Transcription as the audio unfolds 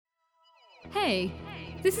Hey,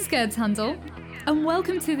 this is Gerd Handel, and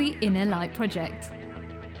welcome to the Inner Light Project.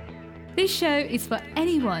 This show is for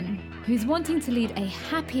anyone who's wanting to lead a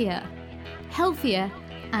happier, healthier,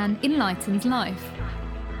 and enlightened life.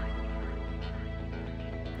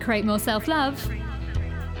 Create more self-love,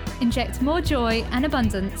 inject more joy and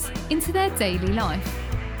abundance into their daily life.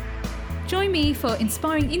 Join me for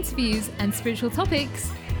inspiring interviews and spiritual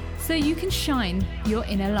topics so you can shine your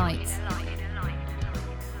inner light.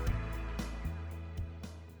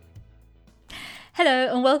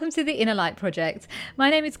 Hello and welcome to the Inner Light Project.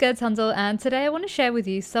 My name is Gerd Handel and today I want to share with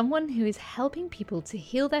you someone who is helping people to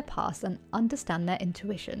heal their past and understand their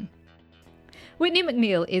intuition. Whitney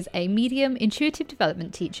McNeill is a medium intuitive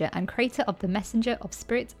development teacher and creator of the Messenger of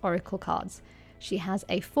Spirit Oracle cards. She has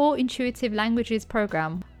a 4 intuitive languages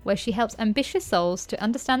program where she helps ambitious souls to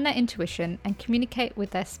understand their intuition and communicate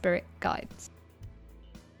with their spirit guides.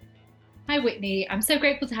 Hi Whitney, I'm so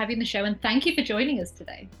grateful to have you on the show and thank you for joining us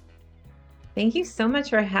today. Thank you so much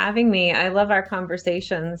for having me. I love our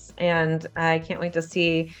conversations and I can't wait to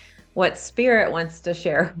see what Spirit wants to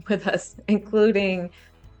share with us, including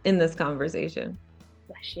in this conversation.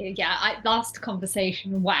 Bless you. Yeah, last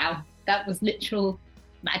conversation, wow, that was literal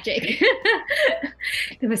magic.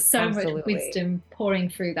 There was so Absolutely. much wisdom pouring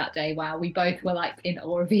through that day. Wow, we both were like in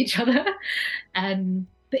awe of each other.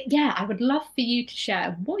 But yeah, I would love for you to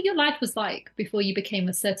share what your life was like before you became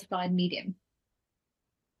a certified medium.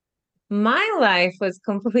 My life was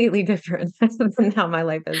completely different than how my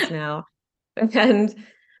life is now. And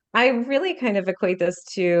I really kind of equate this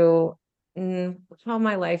to how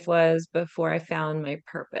my life was before I found my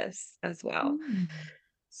purpose as well.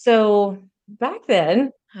 So back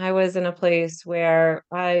then, I was in a place where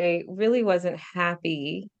I really wasn't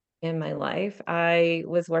happy in my life. I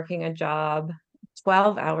was working a job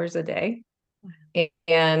 12 hours a day,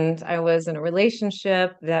 and I was in a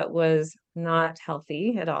relationship that was not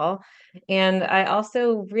healthy at all. And I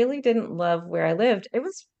also really didn't love where I lived. It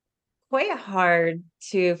was quite hard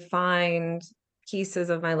to find pieces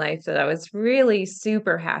of my life that I was really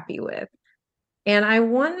super happy with. And I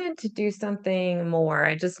wanted to do something more.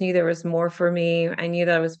 I just knew there was more for me. I knew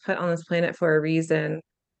that I was put on this planet for a reason,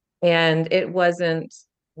 and it wasn't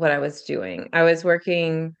what I was doing. I was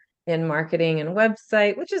working in marketing and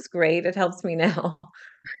website, which is great. It helps me now.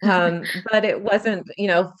 But it wasn't,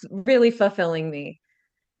 really fulfilling me.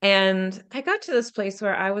 And I got to this place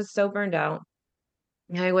where I was so burned out.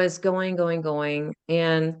 I was going,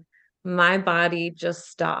 and my body just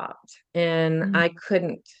stopped and I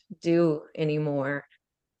couldn't do anymore.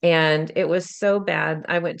 And it was so bad.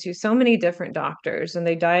 I went to so many different doctors and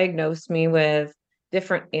they diagnosed me with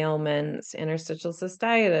different ailments, interstitial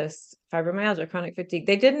cystitis, fibromyalgia, chronic fatigue.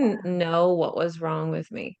 They didn't know what was wrong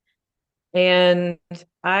with me. And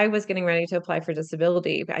I was getting ready to apply for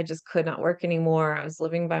disability. I just could not work anymore. I was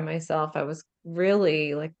living by myself. I was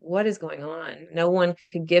really like, what is going on? No one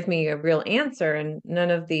could give me a real answer, and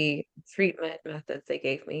none of the treatment methods they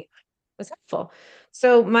gave me was helpful.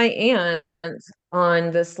 So my aunt,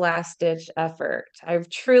 on this last ditch effort, I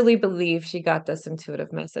truly believe she got this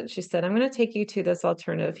intuitive message. She said, I'm going to take you to this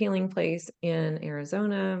alternative healing place in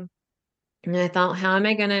Arizona. And I thought, how am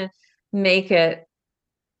I going to make it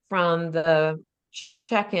from the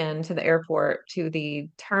check-in to the airport to the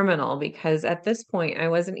terminal? Because at this point I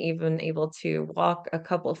wasn't even able to walk a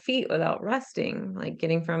couple feet without resting. Like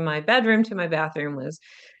getting from my bedroom to my bathroom was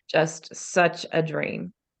just such a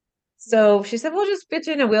drain. So she said, we'll just get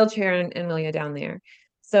you in a wheelchair and wheel you down there.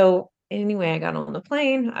 So anyway, I got on the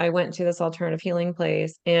plane. I went to this alternative healing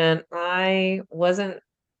place and I wasn't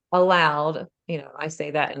allowed, I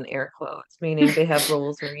say that in air quotes, meaning they have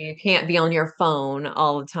rules where you can't be on your phone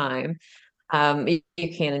all the time. You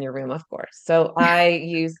can in your room, of course. So I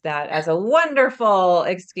used that as a wonderful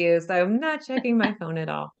excuse. I'm not checking my phone at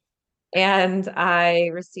all. And I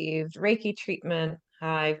received Reiki treatment.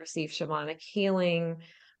 I received shamanic healing.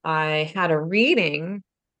 I had a reading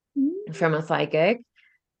from a psychic,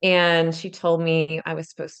 and she told me I was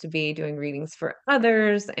supposed to be doing readings for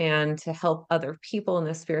others and to help other people in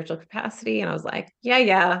the spiritual capacity. And I was like,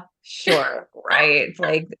 yeah, sure. Right.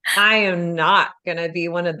 Like, I am not going to be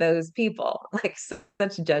one of those people. Like,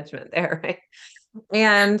 such judgment there. Right.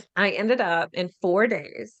 And I ended up in 4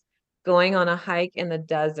 days going on a hike in the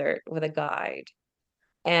desert with a guide.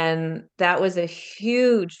 And that was a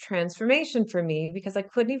huge transformation for me because I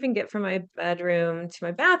couldn't even get from my bedroom to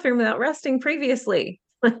my bathroom without resting previously,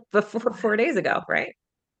 before 4 days ago, right?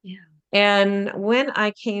 Yeah. And when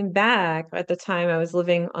I came back, at the time I was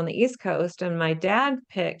living on the East Coast and my dad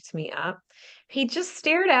picked me up, he just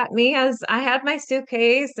stared at me as I had my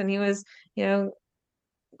suitcase and he was,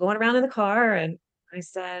 going around in the car. And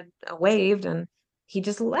I waved, and he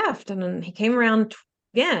just left. And then he came around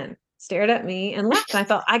again, stared at me, and left. And I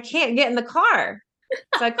thought, I can't get in the car.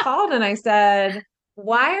 So I called and I said,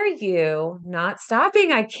 "Why are you not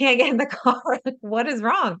stopping? I can't get in the car. Like, what is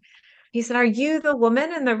wrong?" He said, "Are you the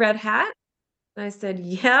woman in the red hat?" And I said,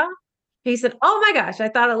 "Yeah." He said, "Oh my gosh, I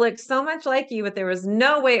thought it looked so much like you, but there was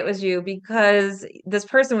no way it was you because this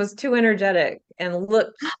person was too energetic and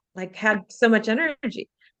looked like had so much energy."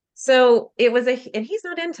 So it was and he's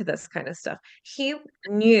not into this kind of stuff. He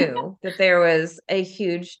knew that there was a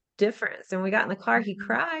huge difference. And we got in the car, he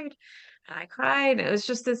cried, and I cried. And it was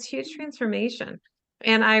just this huge transformation.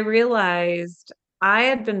 And I realized I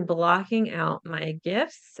had been blocking out my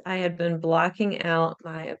gifts, I had been blocking out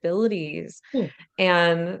my abilities. Oh.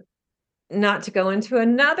 And not to go into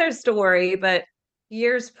another story, but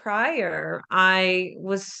years prior, I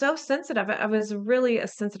was so sensitive. I was really a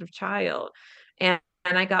sensitive child. And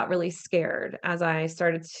I got really scared as I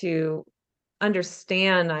started to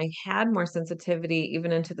understand I had more sensitivity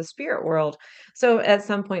even into the spirit world. So at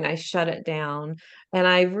some point, I shut it down. And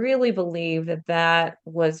I really believe that that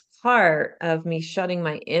was part of me shutting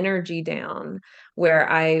my energy down, where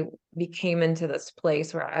I became into this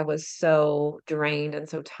place where I was so drained and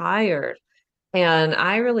so tired. And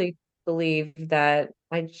I really believe that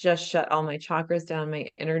I just shut all my chakras down, my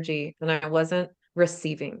energy, and I wasn't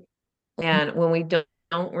receiving. And when we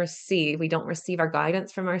don't receive our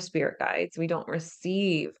guidance from our spirit guides. We don't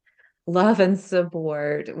receive love and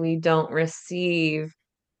support. We don't receive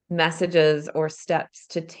messages or steps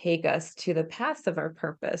to take us to the path of our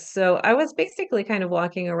purpose. So I was basically kind of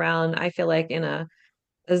walking around, I feel like in a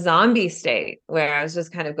zombie state where I was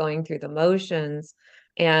just kind of going through the motions.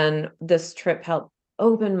 And this trip helped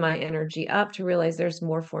open my energy up to realize there's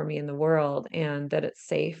more for me in the world and that it's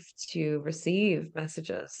safe to receive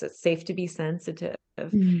messages. It's safe to be sensitive.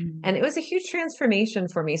 Mm. And it was a huge transformation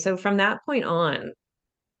for me. So from that point on,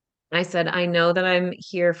 I said, I know that I'm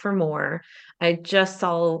here for more. I just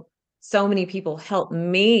saw so many people help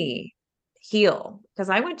me heal because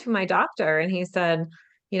I went to my doctor and he said,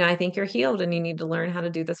 I think you're healed and you need to learn how to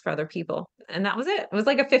do this for other people. And that was it. It was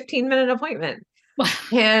like a 15-minute appointment. Wow.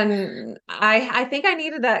 And I think I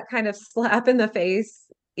needed that kind of slap in the face,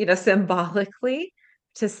 symbolically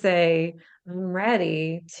to say, I'm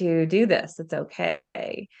ready to do this. It's okay.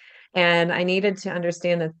 And I needed to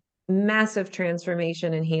understand that massive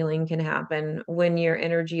transformation and healing can happen when your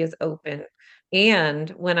energy is open. And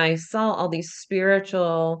when I saw all these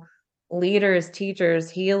spiritual leaders,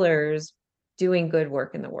 teachers, healers doing good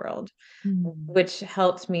work in the world, Mm. which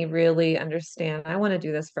helped me really understand I want to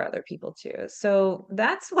do this for other people too. So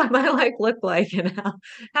that's what my life looked like and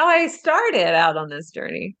how I started out on this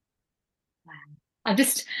journey. Wow.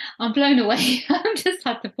 I'm blown away. I just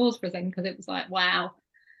had to pause for a second because it was like, wow,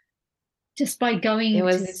 just by It going to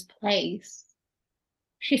this was, place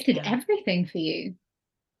shifted yeah, everything for you.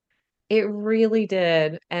 it really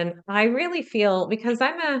did. And I really feel because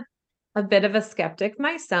I'm a bit of a skeptic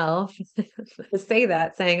myself, to say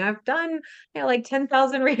that, saying I've done, like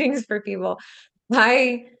 10,000 readings for people.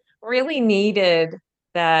 I really needed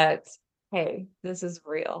that, hey, this is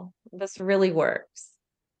real. This really works.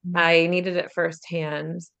 Mm. I needed it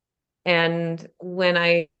firsthand. And when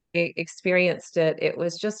I experienced it, it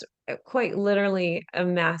was just quite literally a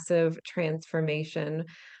massive transformation.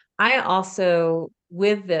 I also,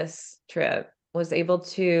 with this trip, was able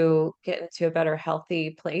to get into a better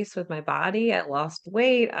healthy place with my body. I lost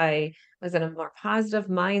weight. I was in a more positive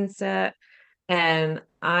mindset. And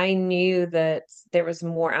I knew that there was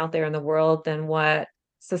more out there in the world than what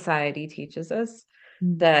society teaches us.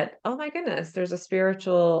 Mm. That, oh my goodness, there's a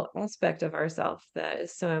spiritual aspect of ourself that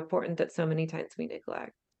is so important that so many times we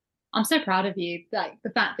neglect. I'm so proud of you. Like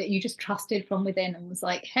the fact that you just trusted from within and was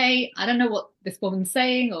like, hey, I don't know what this woman's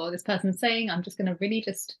saying or this person's saying. I'm just going to really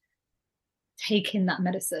just take in that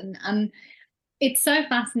medicine. And it's so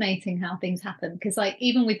fascinating how things happen because, like,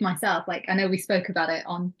 even with myself, like, I know we spoke about it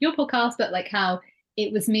on your podcast, but like how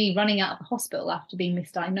it was me running out of the hospital after being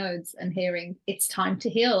misdiagnosed and hearing it's time to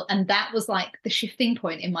heal. And that was like the shifting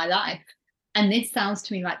point in my life. And this sounds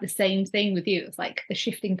to me like the same thing with you. It's like the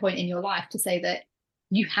shifting point in your life to say that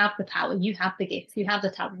you have the power, you have the gifts, you have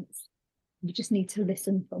the talents. You just need to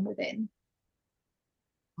listen from within.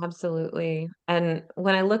 Absolutely. And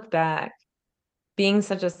when I look back, being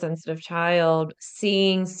such a sensitive child,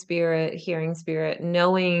 seeing spirit, hearing spirit,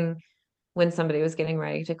 knowing when somebody was getting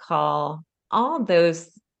ready to call, all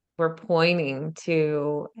those were pointing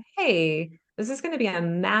to, hey, this is going to be a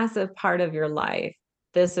massive part of your life.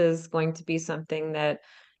 This is going to be something that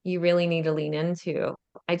you really need to lean into.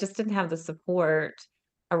 I just didn't have the support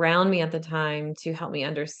around me at the time to help me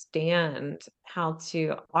understand how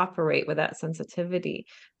to operate with that sensitivity.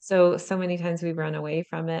 So many times we run away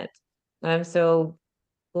from it. And I'm so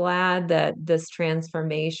glad that this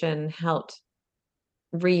transformation helped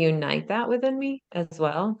reunite that within me as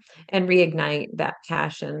well and reignite that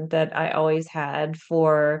passion that I always had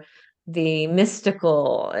for the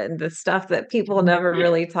mystical and the stuff that people never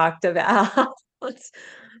really talked about.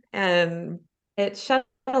 And it shed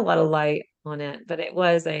a lot of light on it, but it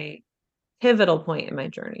was a pivotal point in my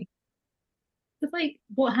journey. It's like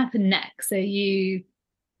what happened next? So you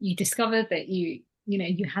discovered that you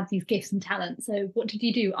had these gifts and talents. So what did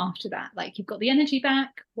you do after that? Like you've got the energy back.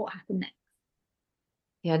 What happened next?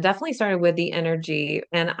 Yeah, definitely started with the energy.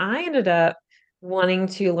 And I ended up wanting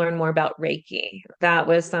to learn more about Reiki. That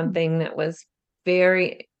was something that was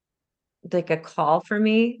very like a call for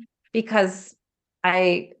me because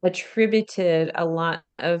I attributed a lot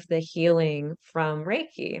of the healing from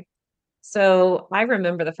Reiki. So I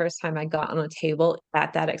remember the first time I got on a table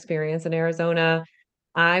at that experience in Arizona,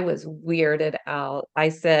 I was weirded out. I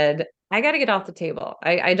said, I got to get off the table.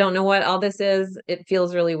 I don't know what all this is. It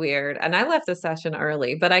feels really weird. And I left the session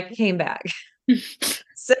early, but I came back.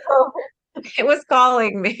 So it was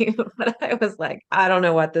calling me, but I was like, I don't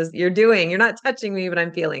know what this you're doing. You're not touching me, but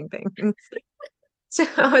I'm feeling things. So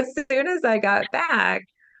as soon as I got back,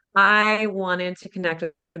 I wanted to connect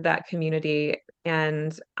with that community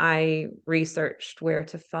and I researched where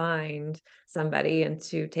to find somebody and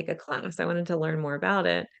to take a class. I wanted to learn more about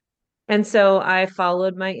it. And so I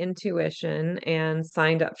followed my intuition and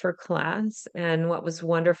signed up for class. And what was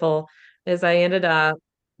wonderful is I ended up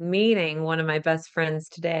meeting one of my best friends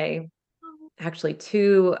today, actually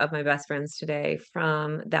two of my best friends today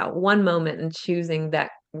from that one moment in choosing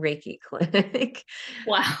that Reiki clinic.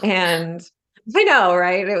 Wow. And I know,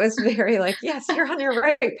 right? It was very like, yes, you're on your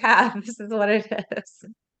right path. This is what it is.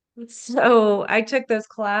 So I took those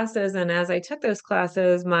classes, and as I took those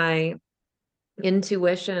classes, my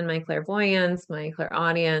intuition, my clairvoyance, my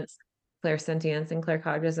clairaudience, clairsentience, and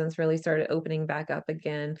claircognizance really started opening back up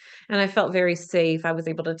again. And I felt very safe. I was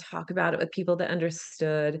able to talk about it with people that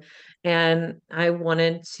understood. And I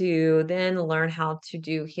wanted to then learn how to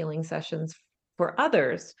do healing sessions for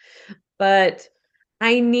others. But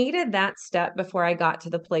I needed that step before I got to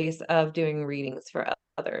the place of doing readings for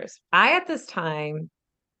others. I, at this time,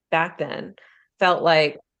 back then, felt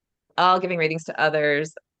like, all giving readings to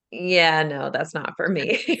others. Yeah, no, that's not for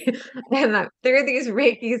me. And through these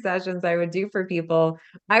Reiki sessions I would do for people,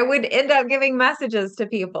 I would end up giving messages to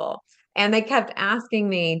people. And they kept asking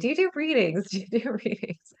me, do you do readings? Do you do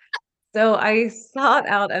readings? So I sought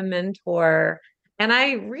out a mentor and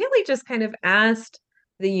I really just kind of asked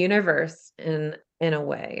the universe in a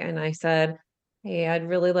way. And I said, hey, I'd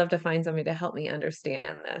really love to find somebody to help me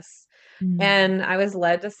understand this. Mm. And I was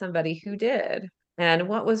led to somebody who did. And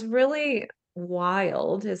what was really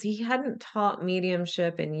wild is he hadn't taught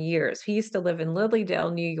mediumship in years. He used to live in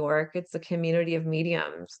Lilydale, New York. It's a community of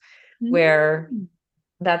mediums where Mm.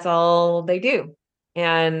 that's all they do.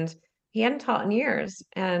 And he hadn't taught in years.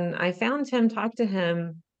 And I found him, talked to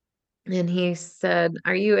him, and he said,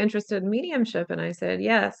 are you interested in mediumship? And I said,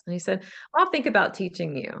 yes. And he said, I'll think about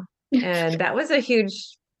teaching you. And that was a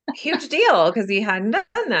huge, huge deal because he hadn't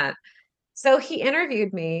done that. So he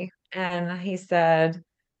interviewed me and he said,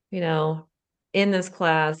 you know, in this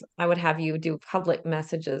class, I would have you do public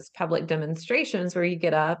messages, public demonstrations where you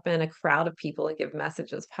get up in a crowd of people and give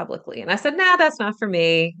messages publicly. And I said, no, that's not for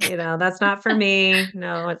me. That's not for me.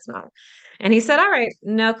 No, it's not. And he said, all right,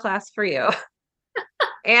 no class for you.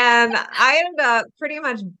 And I ended up pretty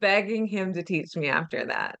much begging him to teach me after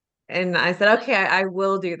that. And I said, okay, I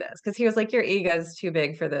will do this. Because he was like, your ego is too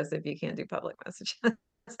big for this if you can't do public messages. I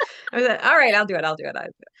was like, all right, I'll do it. I'll do it.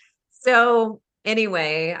 So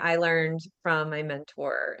anyway, I learned from my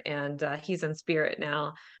mentor, and he's in spirit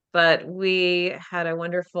now. But we had a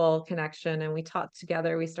wonderful connection and we taught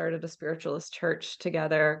together. We started a spiritualist church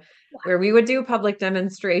together where we would do public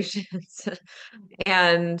demonstrations.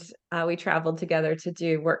 And we traveled together to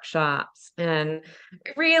do workshops. And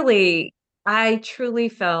really, I truly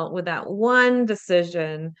felt with that one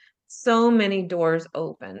decision, so many doors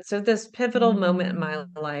open. So, this pivotal moment in my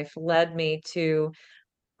Mm. life led me to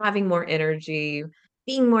having more energy,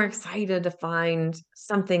 being more excited to find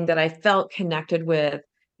something that I felt connected with.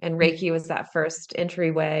 And Reiki was that first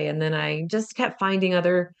entryway. And then I just kept finding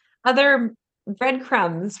other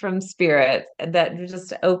breadcrumbs from spirit that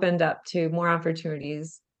just opened up to more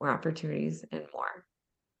opportunities, and more.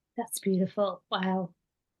 That's beautiful. Wow.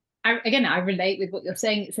 I relate with what you're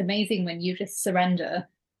saying. It's amazing when you just surrender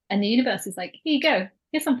and the universe is like, here you go.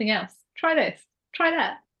 Here's something else. Try this. Try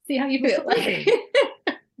that. See how you feel. Like, Absolutely.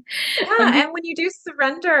 Yeah, And and when you do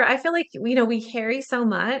surrender, I feel like, we carry so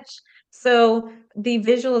much. So the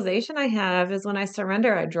visualization I have is when I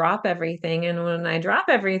surrender, I drop everything. And when I drop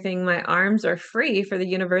everything, my arms are free for the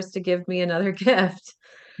universe to give me another gift.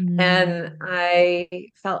 And mm, I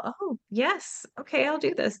felt, oh, yes, okay, I'll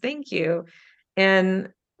do this. Thank you. And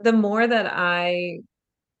the more that I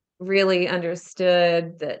really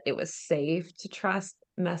understood that it was safe to trust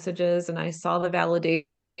messages, and I saw the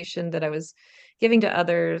validation that I was giving to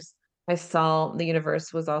others. I saw the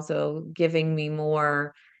universe was also giving me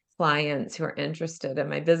more clients who are interested, and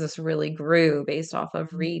my business really grew based off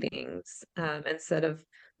of readings, instead of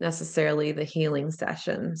necessarily the healing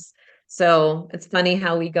sessions. So it's funny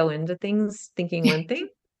how we go into things thinking one thing,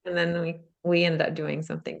 and then we ended up doing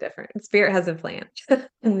something different. Spirit has a plan,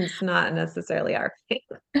 and it's not necessarily our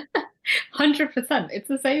plan. 100%. It's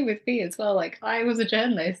the same with me as well. Like I was a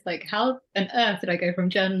journalist. Like how on earth did I go from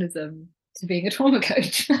journalism to being a trauma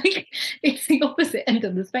coach? Like it's the opposite end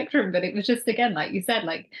of the spectrum. But it was just again, like you said,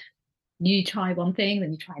 like you try one thing,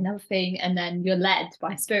 then you try another thing, and then you're led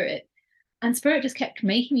by spirit. And spirit just kept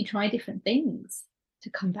making me try different things to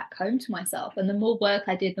come back home to myself. And the more work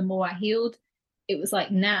I did, the more I healed. It was like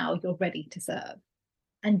now you're ready to serve.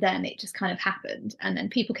 And then it just kind of happened. And then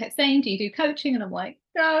people kept saying, do you do coaching? And I'm like,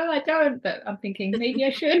 no, I don't. But I'm thinking maybe I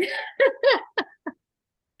should.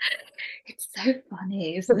 It's so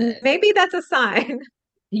funny, isn't it? Maybe that's a sign.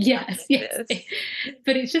 Yes, yes. It is.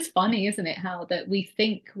 But it's just funny, isn't it? How that we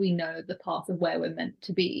think we know the path of where we're meant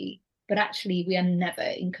to be, but actually we are never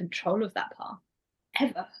in control of that path,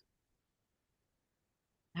 ever.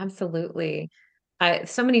 Absolutely.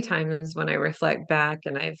 So many times when I reflect back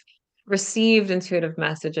and I've received intuitive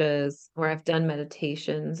messages or I've done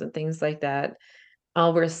meditations and things like that,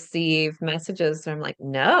 I'll receive messages where I'm like,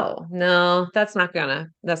 no, no, that's not gonna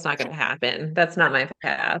happen. That's not my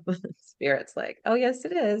path. Spirit's like, oh yes,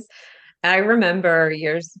 it is. I remember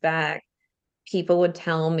years back, people would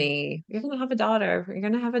tell me, you're gonna have a daughter, you're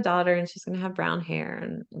gonna have a daughter, and she's gonna have brown hair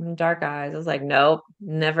and dark eyes. I was like, nope,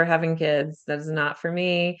 never having kids. That is not for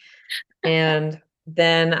me. And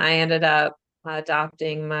then I ended up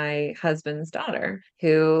adopting my husband's daughter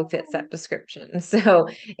who fits that description. So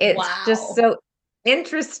it's just Wow. so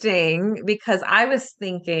interesting because I was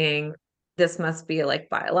thinking this must be like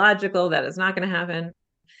biological, that is not going to happen.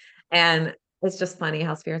 And it's just funny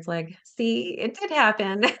how spirit's like, see, it did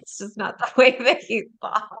happen. It's just not the way that you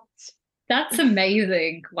thought. That's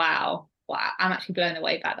amazing. Wow. Wow. I'm actually blown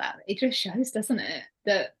away by that. It just shows, doesn't it,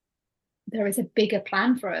 that there is a bigger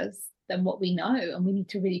plan for us than what we know. And we need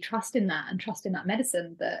to really trust in that and trust in that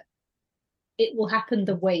medicine that it will happen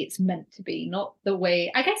the way it's meant to be, not the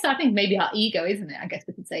way, I guess, I think maybe our ego, isn't it? I guess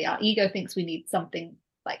we could say our ego thinks we need something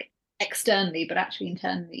like externally, but actually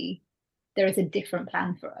internally, there is a different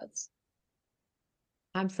plan for us.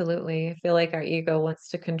 Absolutely. I feel like our ego wants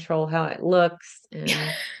to control how it looks, and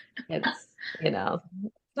it's,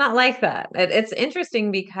 not like that. It's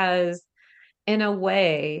interesting because in a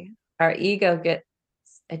way, our ego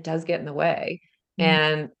it does get in the way, Mm.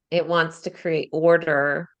 and it wants to create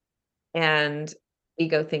order. And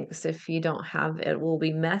ego thinks if you don't have it, will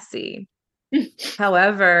be messy.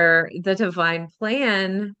 However, the divine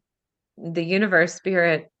plan, the universe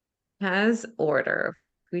spirit has order.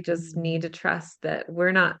 We just need to trust that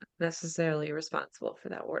we're not necessarily responsible for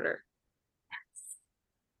that order.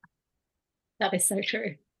 That is so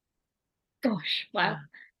true. Gosh, wow. Yeah.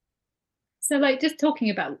 So like just talking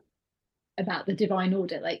about the divine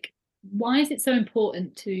order, like why is it so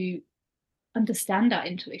important to understand our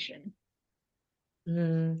intuition?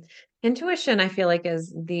 Mm. Intuition, I feel like,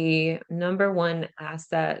 is the number one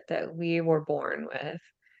asset that we were born with.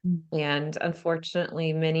 Mm. And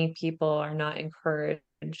unfortunately, many people are not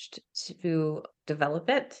encouraged to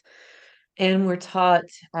develop it. And we're taught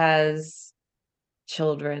as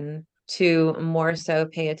children to more so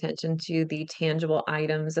pay attention to the tangible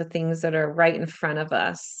items, the things that are right in front of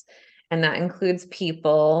us. And that includes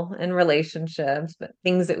people and relationships, but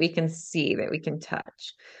things that we can see, that we can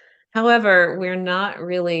touch. However, we're not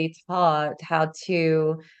really taught how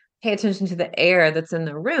to pay attention to the air that's in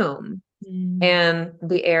the room, Mm. and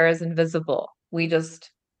the air is invisible.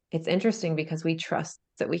 It's interesting because we trust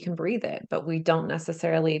that we can breathe it, but we don't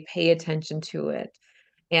necessarily pay attention to it.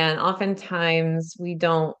 And oftentimes we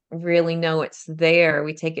don't really know it's there.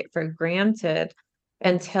 We take it for granted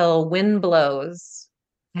until wind blows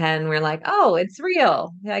and we're like, oh, it's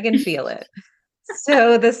real. I can feel it.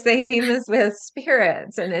 So the same is with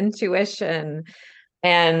spirits and intuition.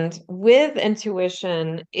 And with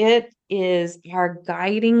intuition, it is our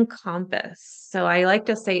guiding compass. So I like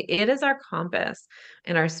to say it is our compass,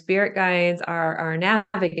 and our spirit guides are our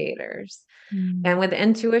navigators. And Mm. with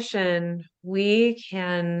intuition, we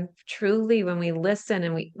can truly, when we listen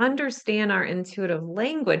and we understand our intuitive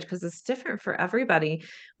language, because it's different for everybody,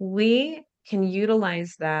 we can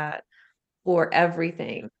utilize that for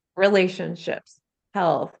everything: relationships,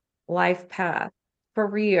 health, life path,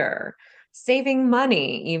 career, saving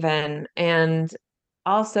money, even, and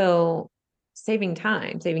also saving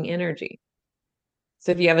time, saving energy.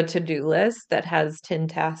 So if you have a to-do list that has 10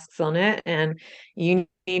 tasks on it and you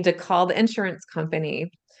need to call the insurance company,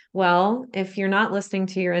 well, if you're not listening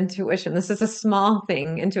to your intuition, this is a small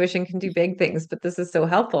thing. Intuition can do big things, but this is so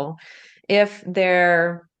helpful. If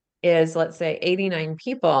there is, let's say, 89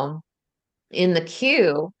 people in the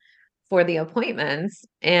queue for the appointments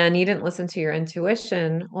and you didn't listen to your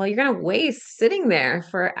intuition, well, you're going to waste sitting there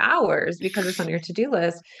for hours because it's on your to-do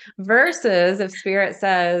list versus if spirit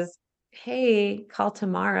says, hey, call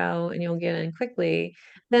tomorrow and you'll get in quickly,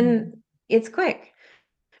 then it's quick.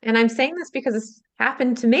 And I'm saying this because it's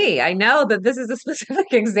happened to me. I know that this is a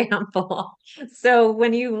specific example. So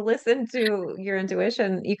when you listen to your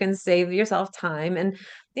intuition, you can save yourself time. And,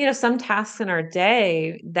 some tasks in our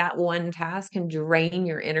day, that one task can drain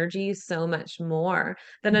your energy so much more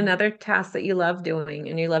than another task that you love doing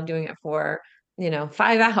and you love doing it for, 5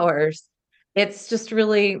 hours. It's just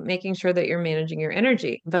really making sure that you're managing your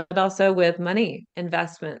energy, but also with money,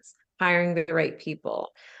 investments, hiring the right people,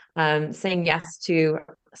 saying yes to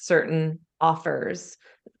certain offers,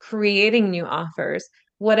 creating new offers,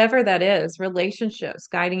 whatever that is, relationships,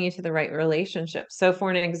 guiding you to the right relationship. So, for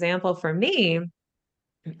an example, for me,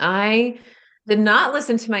 I did not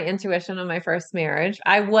listen to my intuition on my first marriage.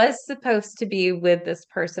 I was supposed to be with this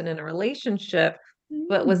person in a relationship,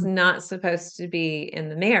 but was Mm. not supposed to be in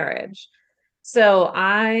the marriage. So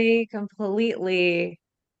I completely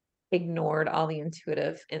ignored all the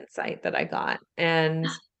intuitive insight that I got. And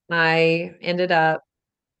I ended up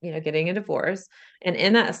getting a divorce. And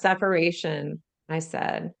in that separation, I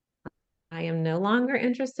said, I am no longer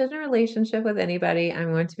interested in a relationship with anybody.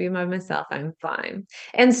 I'm going to be by myself. I'm fine.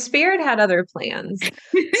 And Spirit had other plans.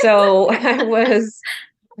 So I was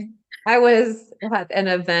at an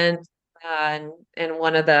event, and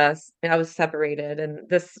I was separated and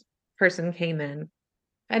this person came in.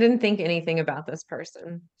 I didn't think anything about this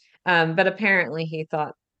person. But apparently he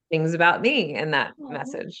thought things about me in that Aw.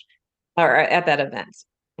 message or at that event.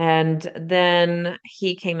 And then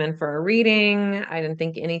he came in for a reading. I didn't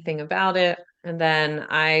think anything about it. And then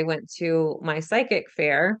I went to my psychic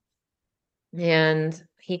fair and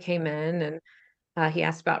he came in and he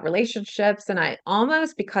asked about relationships. And I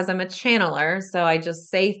almost, because I'm a channeler, so I just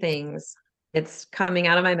say things, it's coming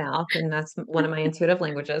out of my mouth. And that's one of my intuitive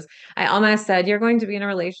languages. I almost said, you're going to be in a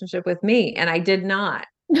relationship with me. And I did not.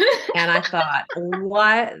 And I thought,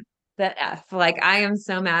 what the F? Like, I am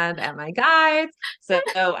so mad at my guides. So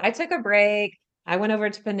I took a break. I went over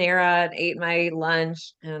to Panera and ate my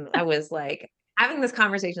lunch. And I was like, having this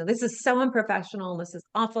conversation. This is so unprofessional. This is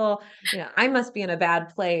awful. I must be in a bad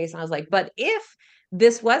place. And I was like, but if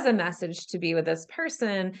this was a message to be with this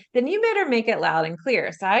person, then you better make it loud and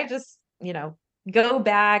clear. So I just, go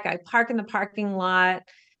back. I park in the parking lot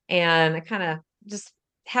and I kind of just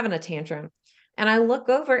having a tantrum. And I look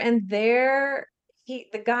over and there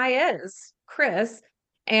the guy is, Chris,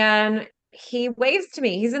 and he waves to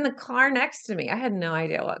me. He's in the car next to me. I had no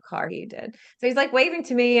idea what car he did. So he's like waving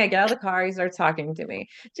to me. I get out of the car, he starts talking to me.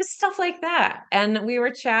 Just stuff like that. And we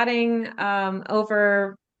were chatting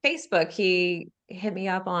over Facebook. He hit me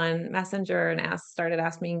up on Messenger and started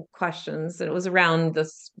asking me questions. And it was around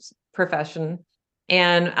this profession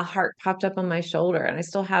and a heart popped up on my shoulder. And I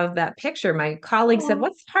still have that picture. My colleague said, Aw.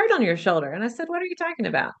 what's the heart on your shoulder? And I said, what are you talking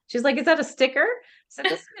about? She's like, is that a sticker? I said,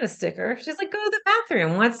 this isn't a sticker. She's like, go to the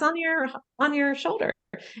bathroom. What's on your shoulder?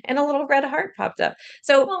 And a little red heart popped up.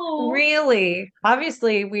 So Aw. really,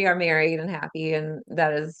 obviously we are married and happy, and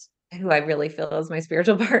that is who I really feel is my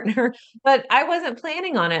spiritual partner. But I wasn't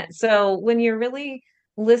planning on it. So when you're really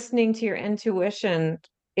listening to your intuition,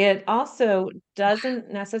 it also doesn't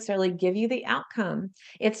necessarily give you the outcome.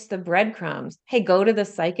 It's the breadcrumbs. Hey, go to the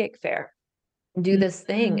psychic fair, do this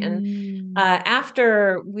thing. And Mm.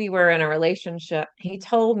 after we were in a relationship, he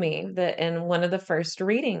told me that in one of the first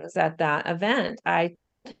readings at that event, I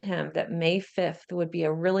told him that May 5th would be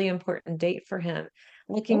a really important date for him.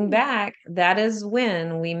 Looking Oh, back, that is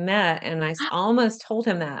when we met. And almost told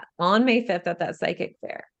him that on May 5th at that psychic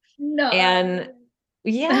fair. And no.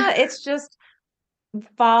 yeah, it's just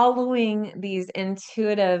following these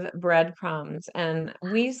intuitive breadcrumbs. And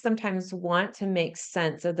we sometimes want to make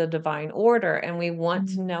sense of the divine order and we want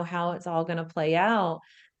to know how it's all going to play out.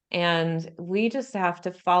 And we just have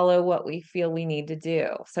to follow what we feel we need to do.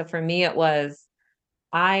 So for me, it was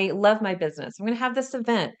I love my business. I'm going to have this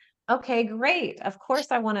event. Okay, great. Of course,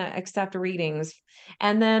 I want to accept readings.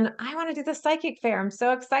 And then I want to do the psychic fair. I'm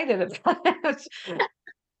so excited about it.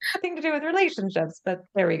 Nothing to do with relationships, but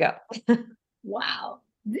there we go. Wow.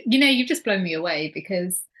 You've just blown me away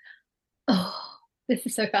because, oh, this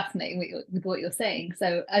is so fascinating with what you're saying.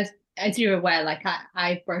 So as you're aware, like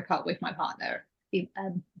I broke up with my partner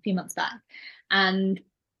a few months back, and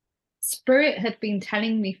Spirit had been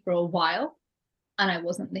telling me for a while, and I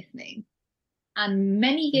wasn't listening. And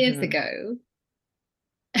many years Hmm. ago,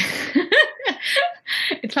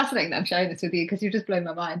 it's fascinating that I'm sharing this with you because you've just blown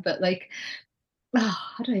my mind. But like, oh,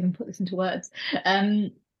 how do I even put this into words?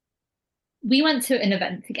 Um, we went to an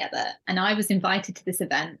event together and I was invited to this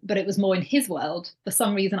event, but it was more in his world. For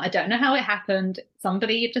some reason, I don't know how it happened.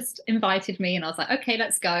 Somebody just invited me and I was like, okay,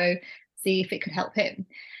 let's go see if it could help him.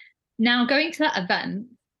 Now, going to that event,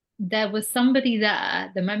 there was somebody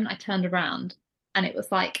there the moment I turned around, and it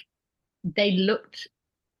was like they looked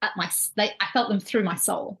at I felt them through my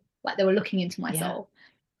soul, like they were looking into my Yeah. soul.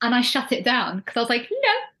 And I shut it down because I was like,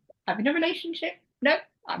 no, I'm in a relationship. No,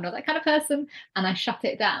 I'm not that kind of person. And I shut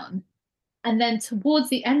it down. And then towards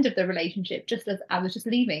the end of the relationship, just as I was just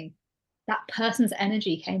leaving, that person's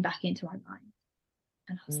energy came back into my mind.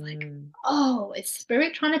 And I was like, Mm, oh, is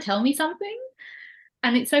spirit trying to tell me something?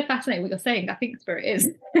 And it's so fascinating what you're saying. I think spirit is.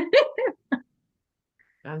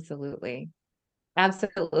 absolutely.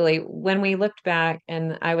 Absolutely. When we looked back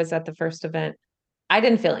and I was at the first event, I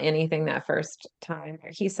didn't feel anything that first time.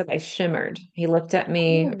 He said I shimmered. He looked at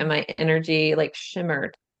me and Oh, my energy like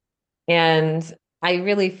shimmered. And I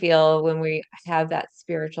really feel when we have that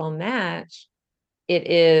spiritual match, it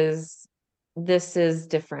is, this is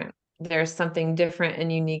different. There's something different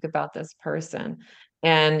and unique about this person.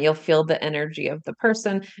 And you'll feel the energy of the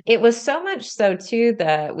person. It was so much so, too,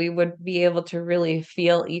 that we would be able to really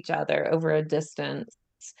feel each other over a distance.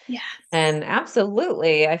 yes. And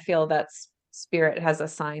absolutely, I feel that spirit has a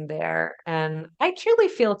sign there. And I truly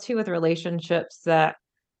feel, too, with relationships that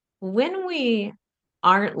when we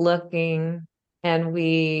aren't looking and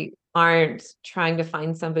we aren't trying to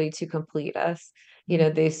find somebody to complete us,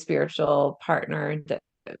 the spiritual partner that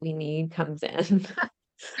we need comes in.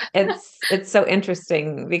 It's so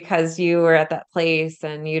interesting because you were at that place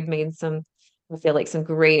and you'd made some, I feel like some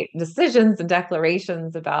great decisions and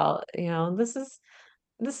declarations about, this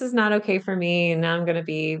is not okay for me. And now I'm going to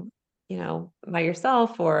be, by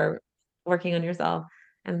yourself or working on yourself.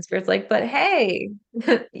 And the spirit's like, but hey,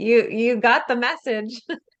 you got the message.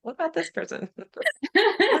 What about this person?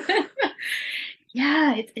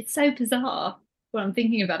 Yeah, it's so bizarre when I'm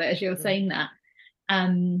thinking about it as you're saying that.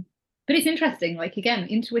 Um, but it's interesting, like again,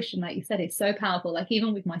 intuition, like you said, is so powerful. Like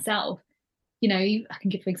even with myself, I can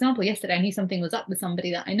give for example, yesterday I knew something was up with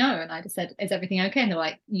somebody that I know, and I just said, "Is everything okay?" And they're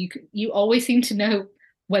like, "You always seem to know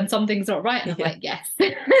when something's not right," and I'm Yeah, like, "Yes."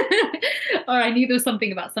 Or I knew there was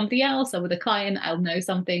something about somebody else, or with a client, I'll know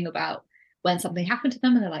something about when something happened to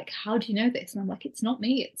them, and they're like, "How do you know this?" And I'm like, "It's not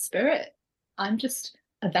me, it's spirit. I'm just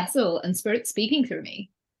a vessel, and spirit speaking through me.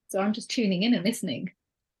 So I'm just tuning in and listening."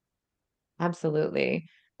 absolutely.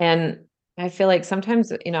 And I feel like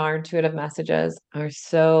sometimes, our intuitive messages are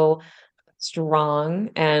so strong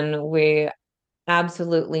and we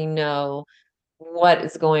absolutely know what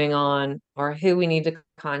is going on or who we need to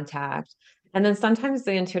contact. And then sometimes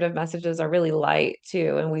the intuitive messages are really light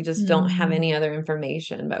too, and we just don't have Mm. any other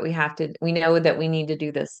information, but we know that we need to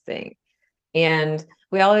do this thing. And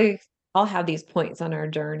we all have these points on our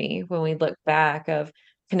journey when we look back of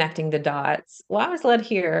connecting the dots. Well, I was led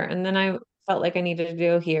here, and then I felt like I needed to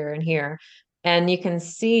go here and here. And you can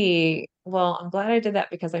see, well, I'm glad I did that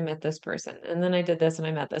because I met this person. And then I did this and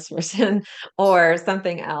I met this person or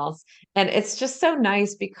something else. And it's just so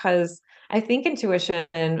nice because I think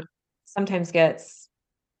intuition sometimes gets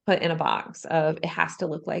put in a box of it has to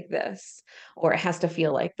look like this or it has to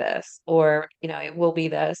feel like this or it will be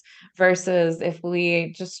this versus if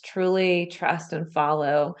we just truly trust and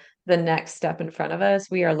follow the next step in front of us,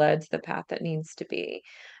 we are led to the path that needs to be.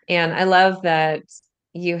 And I love that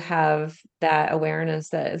you have that awareness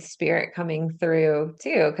that is spirit coming through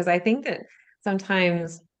too, because I think that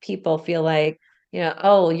sometimes people feel like,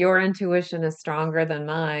 oh, your intuition is stronger than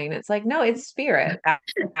mine. It's like, no, it's spirit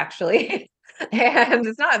actually. And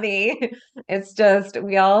it's not me. It's just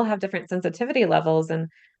we all have different sensitivity levels, and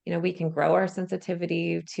we can grow our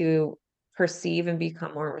sensitivity to perceive and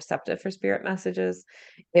become more receptive for spirit messages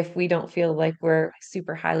if we don't feel like we're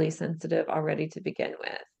super highly sensitive already to begin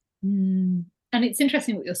with. Mm. And it's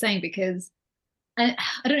interesting what you're saying because I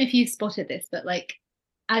don't know if you've spotted this, but like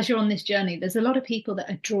as you're on this journey, there's a lot of people that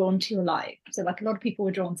are drawn to your light. So like a lot of people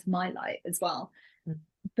were drawn to my light as well. Mm.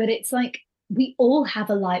 But it's like we all have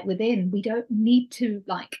a light within. We don't need to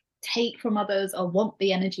like take from others or want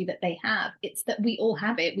the energy that they have. It's that we all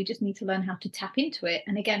have it. We just need to learn how to tap into it.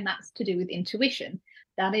 And again, that's to do with intuition.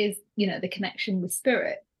 That is, the connection with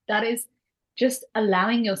spirit. That is just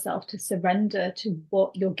allowing yourself to surrender to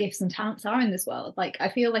what your gifts and talents are in this world. Like, I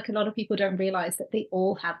feel like a lot of people don't realize that they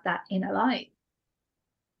all have that inner light.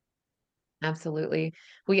 Absolutely.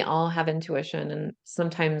 We all have intuition. And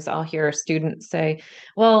sometimes I'll hear students say,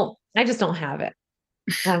 well, I just don't have it.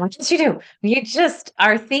 And I'm like, yes, you do. You just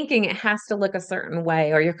are thinking it has to look a certain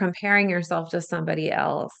way, or you're comparing yourself to somebody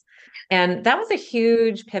else. And that was a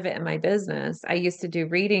huge pivot in my business. I used to do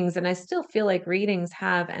readings, and I still feel like readings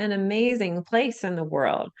have an amazing place in the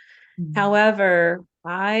world. However,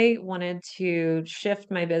 I wanted to shift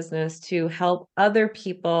my business to help other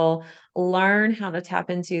people learn how to tap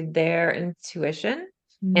into their intuition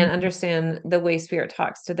and Mm. understand the way spirit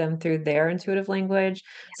talks to them through their intuitive language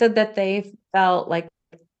so that they felt like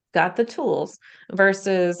got the tools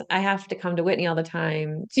versus I have to come to Whitney all the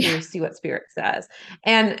time Yeah. to see what spirit says.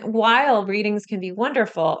 And while readings can be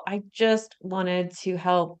wonderful, I just wanted to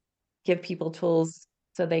help give people tools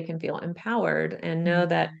so they can feel empowered and know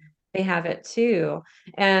that Mm. they have it too.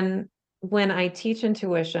 And when I teach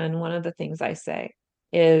intuition, one of the things I say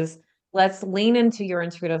is let's lean into your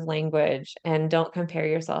intuitive language and don't compare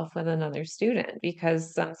yourself with another student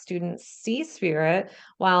because some students see spirit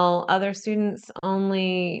while other students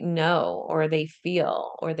only know or they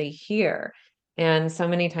feel or they hear. And so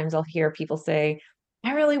many times I'll hear people say,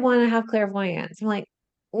 I really want to have clairvoyance. I'm like,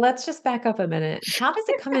 let's just back up a minute. How does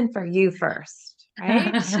it come in for you first?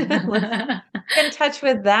 Right? Let's get in touch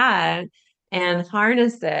with that and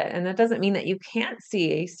harness it. And that doesn't mean that you can't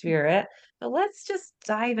see a spirit, but let's just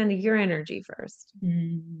dive into your energy first.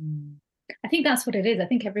 Mm. I think that's what it is. I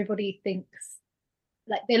think everybody thinks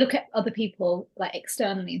like they look at other people like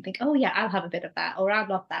externally and think, oh yeah, I'll have a bit of that or I'll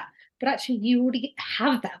love that. But actually you already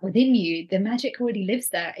have that within you. The magic already lives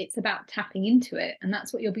there. It's about tapping into it. And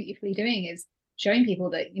that's what you're beautifully doing is showing people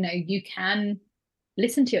that, you can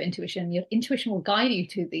listen to your intuition. Your intuition will guide you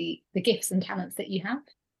to the gifts and talents that you have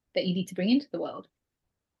that you need to bring into the world.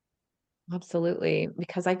 Absolutely,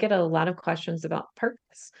 because I get a lot of questions about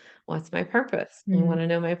purpose. What's my purpose? I Mm. want to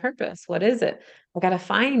know my purpose. What is it? I got to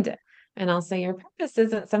find it. And I'll say, your purpose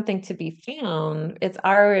isn't something to be found. It's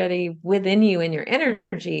already within you in your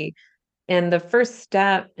energy. And the first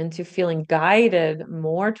step into feeling guided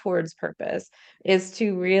more towards purpose is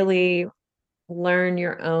to really learn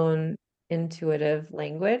your own intuitive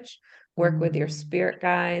language, work with your Mm. spirit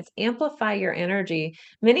guides, amplify your energy.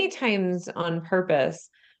 Many times on purpose,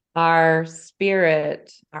 our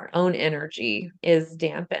spirit, our own energy is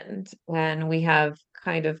dampened when we have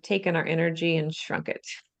kind of taken our energy and shrunk it.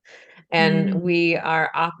 And Mm. we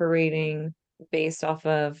are operating based off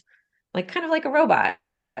of like kind of like a robot.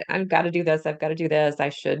 I've got to do this. I've got to do this. I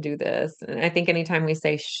should do this. And I think anytime we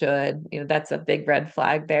say should, that's a big red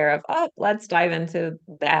flag there of, oh, let's dive into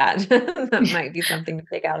that. That might be something to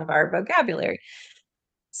take out of our vocabulary.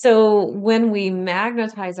 So when we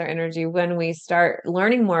magnetize our energy, when we start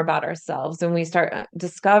learning more about ourselves and we start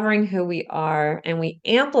discovering who we are and we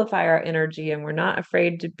amplify our energy and we're not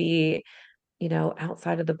afraid to be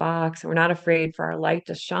outside of the box. We're not afraid for our light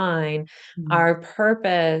to shine. Mm. Our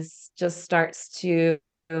purpose just starts to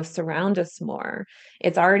surround us more.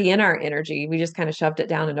 It's already in our energy. We just kind of shoved it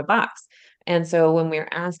down in a box. And so when we're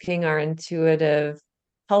asking our intuitive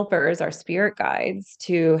helpers, our spirit guides,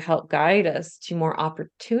 to help guide us to more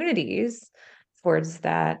opportunities towards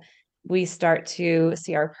that, we start to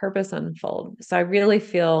see our purpose unfold. So I really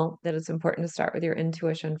feel that it's important to start with your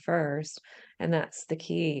intuition first. And that's the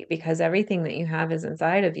key because everything that you have is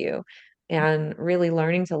inside of you. And really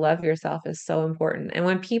learning to love yourself is so important. And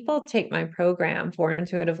when people take my program for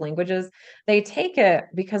intuitive languages, they take it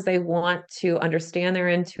because they want to understand their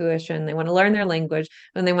intuition, they want to learn their language,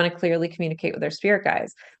 and they want to clearly communicate with their spirit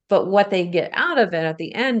guides. But what they get out of it at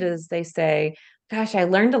the end is they say, gosh, I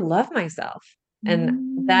learned to love myself.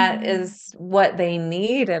 And that Mm. is what they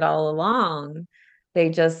needed all along. They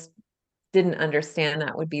just didn't understand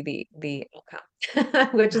that would be the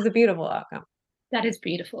outcome, which is a beautiful outcome. That is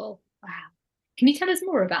beautiful. Wow. Can you tell us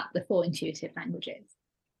more about the four intuitive languages?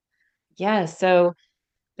 Yeah, so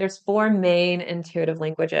there's four main intuitive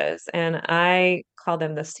languages, and I call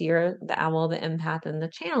them the seer, the owl, the empath, and the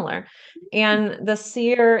channeler. And the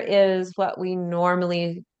seer is what we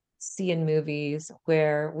normally see in movies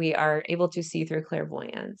where we are able to see through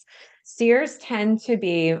clairvoyance. Seers tend to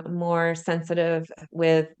be more sensitive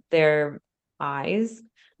with their eyes,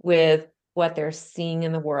 with what they're seeing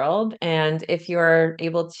in the world. And if you're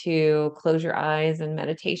able to close your eyes in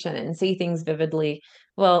meditation and see things vividly,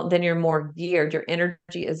 well, then you're more geared. Your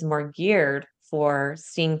energy is more geared for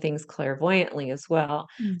seeing things clairvoyantly as well.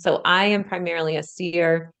 Mm. So I am primarily a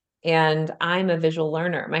seer and I'm a visual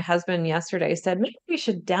learner. My husband yesterday said, maybe we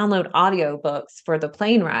should download audiobooks for the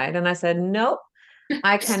plane ride. And I said, nope,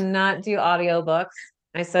 I cannot do audiobooks.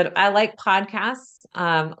 I said, I like podcasts.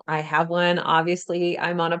 I have one. Obviously,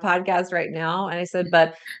 I'm on a podcast right now. And I said,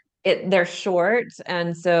 but they're short.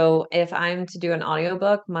 And so if I'm to do an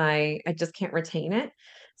audiobook, I just can't retain it.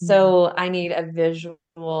 Yeah. So I need a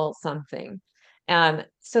visual something.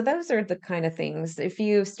 So those are the kind of things. If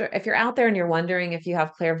you're out there and you're wondering if you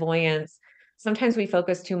have clairvoyance, sometimes we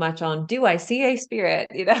focus too much on, do I see a spirit?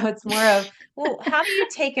 It's more of, well, how do you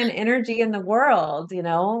take an energy in the world?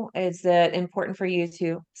 Is it important for you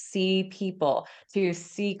to see people, to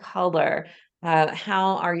see color?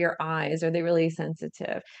 How are your eyes? Are they really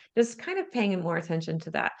sensitive? Just kind of paying more attention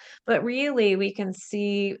to that. But really, we can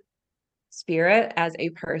see spirit as a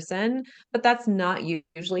person, but that's not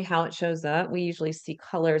usually how it shows up. We usually see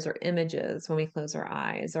colors or images when we close our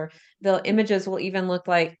eyes, or the images will even look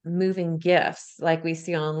like moving GIFs like we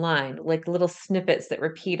see online, like little snippets that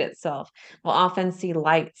repeat itself. We'll often see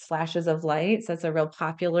lights, flashes of lights. That's a real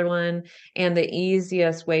popular one. And the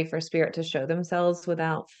easiest way for spirit to show themselves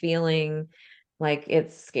without feeling like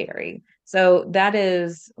it's scary. So that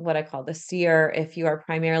is what I call the seer if you are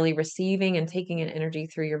primarily receiving and taking an energy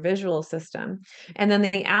through your visual system. And then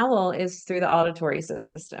the owl is through the auditory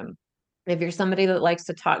system. If you're somebody that likes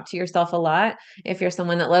to talk to yourself a lot, if you're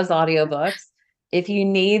someone that loves audiobooks, if you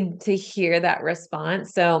need to hear that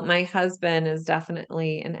response. So my husband is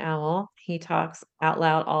definitely an owl. He talks out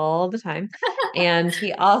loud all the time. And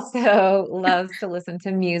he also loves to listen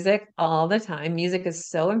to music all the time. Music is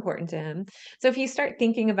so important to him. So if you start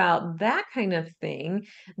thinking about that kind of thing,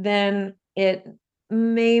 then it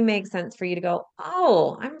may make sense for you to go,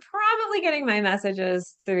 oh, I'm probably getting my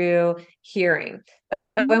messages through hearing.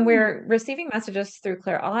 But when Mm. we're receiving messages through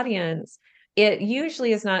clairaudience, it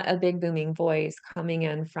usually is not a big booming voice coming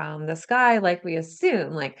in from the sky like we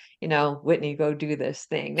assume, like, Whitney, go do this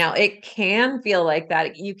thing. Now, it can feel like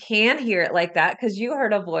that. You can hear it like that because you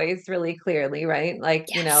heard a voice really clearly, right? Like,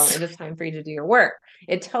 Yes. it is time for you to do your work.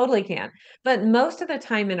 It totally can. But most of the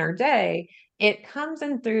time in our day, it comes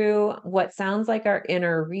in through what sounds like our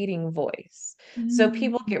inner reading voice. So Mm.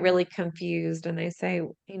 people get really confused and they say,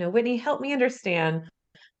 Whitney, help me understand,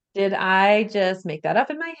 did I just make that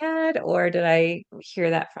up in my head or did I hear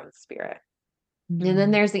that from spirit? And then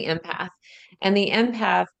Mm. there's the empath. And the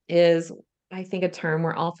empath is, I think, a term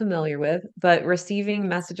we're all familiar with, but receiving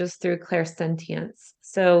messages through clairsentience.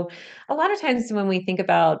 So a lot of times when we think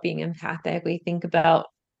about being empathic, we think about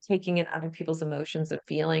taking in other people's emotions and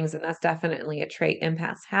feelings. And that's definitely a trait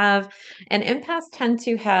empaths have. And empaths tend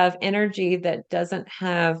to have energy that doesn't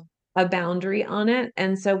have a boundary on it.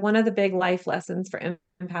 And so one of the big life lessons for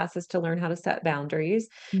empaths is to learn how to set boundaries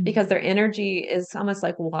Mm. because their energy is almost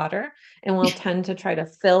like water and will tend to try to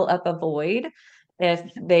fill up a void. If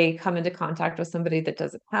they come into contact with somebody that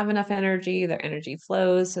doesn't have enough energy, their energy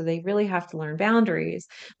flows. So they really have to learn boundaries.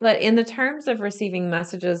 But in the terms of receiving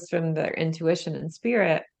messages from their intuition and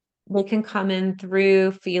spirit, they can come in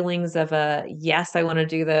through feelings of a yes, I want to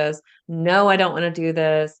do this. No, I don't want to do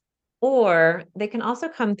this. Or they can also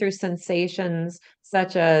come through sensations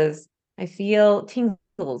such as I feel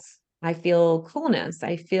tingles, I feel coolness,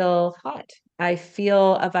 I feel hot, I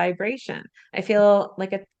feel a vibration. I feel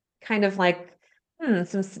like a kind of like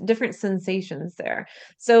different sensations there.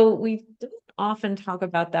 So we don't often talk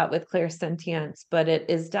about that with clairsentience, but it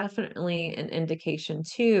is definitely an indication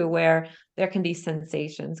too, where there can be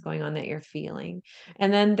sensations going on that you're feeling.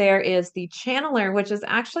 And then there is the channeler, which is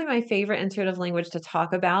actually my favorite intuitive language to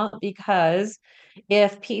talk about because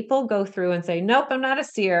if people go through and say, nope, I'm not a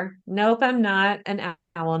seer, nope, I'm not an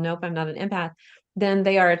owl, nope, I'm not an empath, then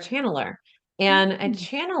they are a channeler. And a Mm.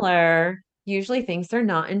 channeler usually thinks they're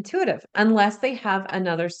not intuitive unless they have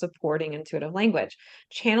another supporting intuitive language.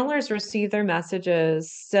 Channelers receive their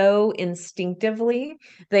messages so instinctively,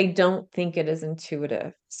 they don't think it is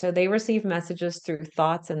intuitive. So they receive messages through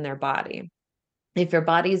thoughts in their body. If your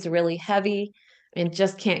body is really heavy and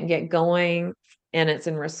just can't get going and it's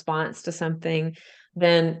in response to something,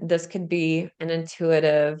 then this could be an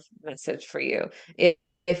intuitive message for you.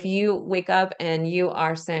 If you wake up and you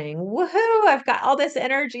are saying, woohoo, I've got all this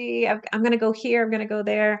energy, I'm going to go here, I'm going to go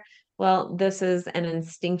there. Well, this is an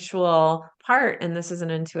instinctual part and this is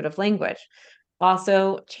an intuitive language.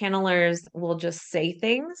 Also, channelers will just say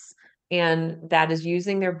things and that is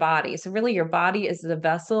using their body. So really your body is the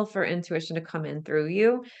vessel for intuition to come in through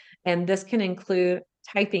you. And this can include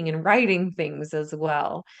typing and writing things as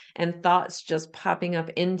well, and thoughts just popping up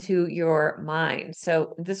into your mind.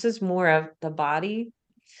 So this is more of the body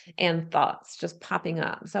and thoughts just popping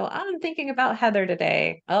up. So I'm thinking about Heather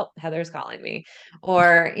today. Oh, Heather's calling me.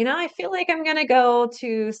 Or, I feel like I'm going to go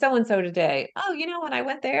to so and so today. Oh, when I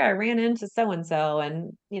went there, I ran into so and so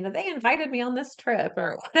and, they invited me on this trip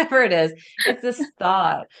or whatever it is. It's this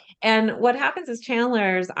thought. And what happens is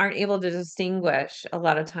channelers aren't able to distinguish a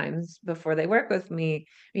lot of times before they work with me,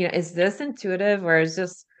 is this intuitive or is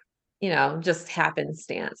this just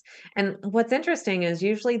happenstance? And what's interesting is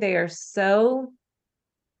usually they are so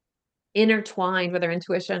intertwined with their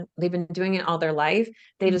intuition. They've been doing it all their life.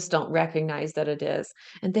 They Mm. just don't recognize that it is.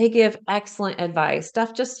 And they give excellent advice.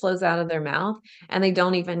 Stuff just flows out of their mouth and they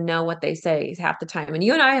don't even know what they say half the time. And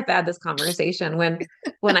you and I have had this conversation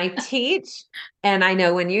when I teach, and I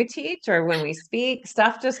know when you teach or when we speak,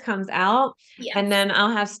 stuff just comes out. And Yes. then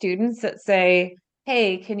I'll have students that say,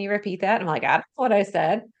 "Hey, can you repeat that?" I'm like, "I don't know what I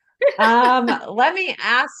said." Let me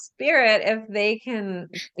ask spirit if they can,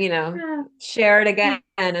 Yeah. share it again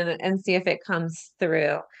and see if it comes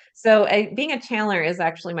through. So being a channeler is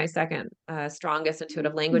actually my second strongest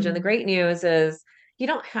intuitive language. And the Mm. great news is you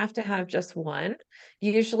don't have to have just one.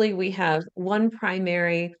 Usually we have one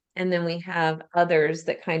primary and then we have others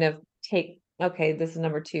that kind of take, okay, this is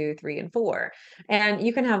number two, three, and four. And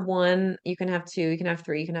you can have one, you can have two, you can have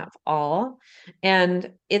three, you can have all.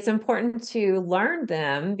 And it's important to learn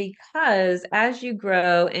them because as you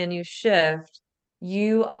grow and you shift,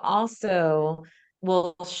 you also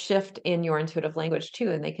will shift in your intuitive language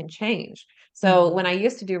too, and they can change. So when Mm. I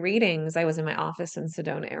used to do readings, I was in my office in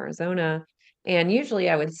Sedona, Arizona, and usually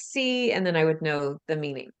I would see and then I would know the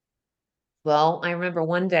meaning. Well, I remember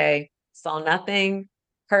one day saw nothing,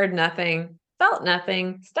 heard nothing, felt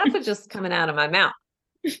nothing. Stuff was just coming out of my mouth.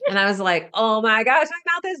 And I was like, oh my gosh,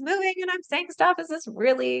 my mouth is moving and I'm saying stuff. Is this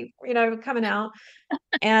really, coming out?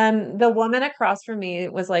 And the woman across from me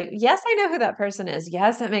was like, yes, I know who that person is.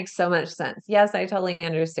 Yes, that makes so much sense. Yes, I totally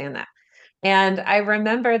understand that. And I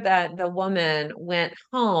remember that the woman went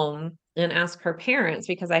home and asked her parents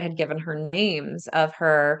because I had given her names of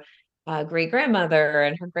her great grandmother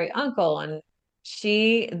and her great uncle. And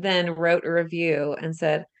she then wrote a review and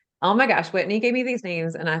said, "Oh my gosh, Whitney gave me these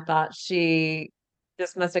names. And I thought she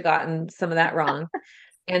just must have gotten some of that wrong."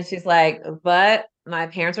 And she's like, "But my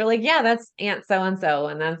parents were like, yeah, that's Aunt so and so,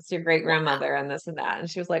 and that's your great Wow. grandmother, and this and that." And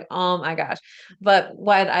she was like, "Oh my gosh." But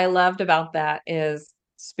what I loved about that is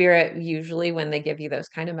spirit, usually when they give you those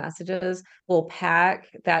kind of messages, will pack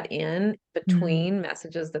that in Mm. between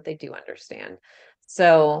messages that they do understand.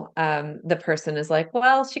 So the person is like,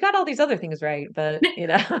 "Well, she got all these other things right, but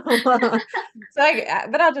but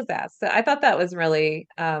I'll just ask." So I thought that was really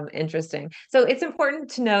interesting. So it's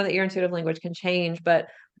important to know that your intuitive language can change, but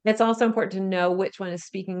it's also important to know which one is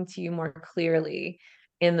speaking to you more clearly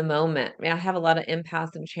in the moment. I mean, I have a lot of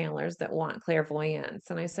empaths and channelers that want clairvoyance.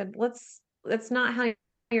 And I said, let's not how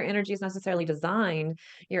your energy is necessarily designed.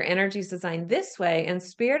 Your energy is designed this way, and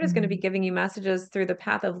spirit is going to be Mm. giving you messages through the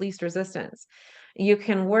path of least resistance. You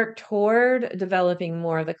can work toward developing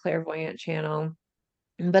more of the clairvoyant channel,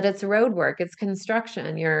 but it's road work, it's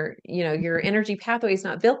construction. Your energy pathway is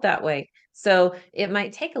not built that way. So it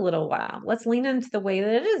might take a little while. Let's lean into the way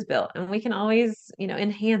that it is built and we can always,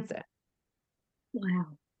 enhance it. Wow.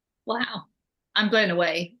 Wow. I'm blown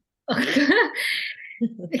away.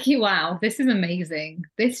 Wow, this is amazing.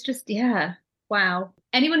 This just, yeah, wow.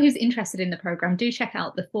 Anyone who's interested in the program, do check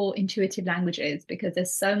out the four intuitive languages because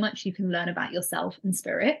there's so much you can learn about yourself and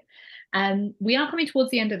spirit. We are coming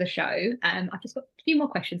towards the end of the show. I've just got a few more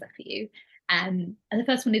questions for you. And the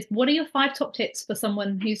first one is, what are your five top tips for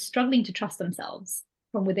someone who's struggling to trust themselves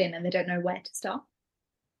from within and they don't know where to start?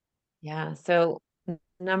 Yeah. So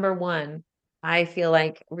number one, I feel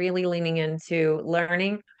like really leaning into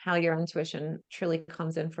learning how your intuition truly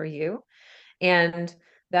comes in for you. And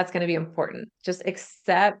that's going to be important. Just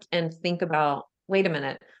accept and think about, wait a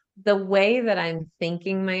minute, the way that I'm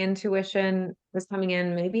thinking my intuition is coming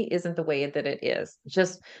in maybe isn't the way that it is.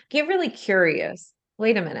 Just get really curious.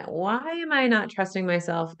 Wait a minute, why am I not trusting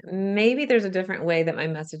myself? Maybe there's a different way that my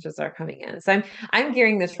messages are coming in. So I'm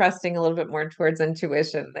gearing the trusting a little bit more towards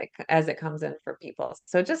intuition like as it comes in for people.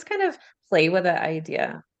 So just kind of play with that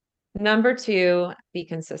idea. Number two, be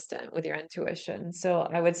consistent with your intuition. So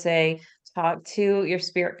I would say talk to your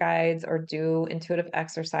spirit guides or do intuitive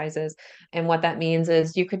exercises. And what that means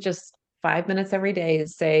is you could just 5 minutes every day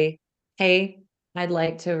say, "Hey, I'd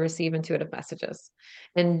like to receive intuitive messages,"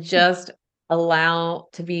 and just allow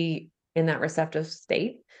to be in that receptive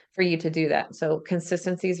state for you to do that. So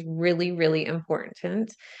consistency is really, really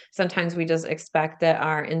important. Sometimes we just expect that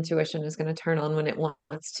our intuition is going to turn on when it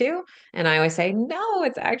wants to. And I always say, no,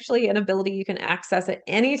 it's actually an ability you can access at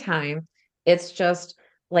any time. It's just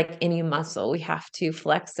like any muscle, we have to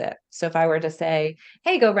flex it. So if I were to say,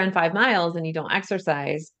 hey, go run 5 miles and you don't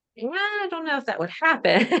exercise, yeah, I don't know if that would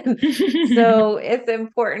happen. So it's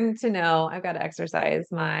important to know I've got to exercise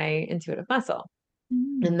my intuitive muscle.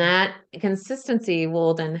 And Mm. that consistency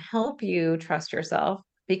will then help you trust yourself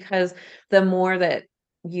because the more that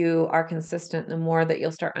you are consistent, the more that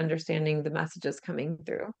you'll start understanding the messages coming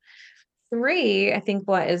through. Three, I think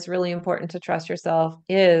what is really important to trust yourself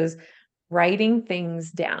is writing things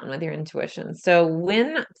down with your intuition. So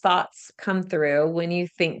when thoughts come through, when you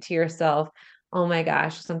think to yourself, oh my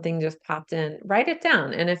gosh, something just popped in, write it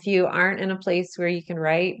down. And if you aren't in a place where you can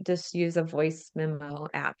write, just use a voice memo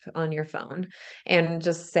app on your phone and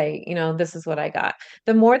just say, this is what I got.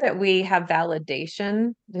 The more that we have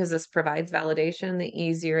validation, because this provides validation, the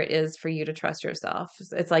easier it is for you to trust yourself.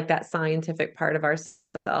 It's like that scientific part of ourself.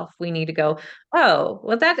 We need to go, oh,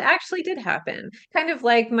 well, that actually did happen. Kind of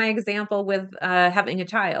like my example with having a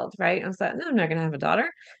child, right? I was like, no, I'm not going to have a daughter.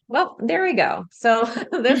 Well, there we go. So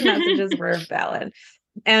those messages were valid.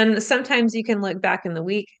 And sometimes you can look back in the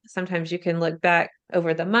week. Sometimes you can look back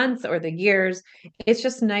over the months or the years. It's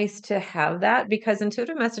just nice to have that because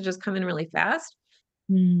intuitive messages come in really fast.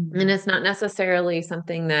 And Mm. it's not necessarily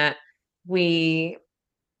something that we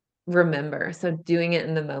remember. So doing it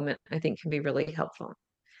in the moment, I think, can be really helpful.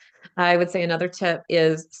 I would say another tip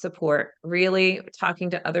is support, really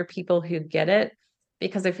talking to other people who get it.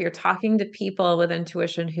 Because if you're talking to people with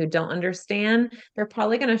intuition who don't understand, they're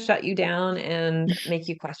probably going to shut you down and make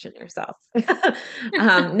you question yourself.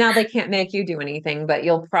 Now they can't make you do anything, but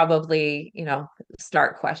you'll probably,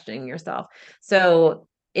 start questioning yourself. So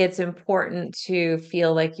it's important to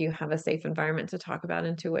feel like you have a safe environment to talk about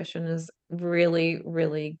intuition is really,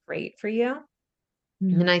 really great for you.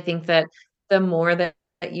 And Mm. I think that the more that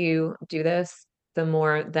you do this, the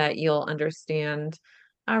more that you'll understand,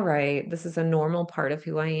 all right, this is a normal part of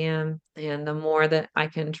who I am. And the more that I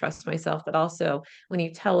can trust myself, but also when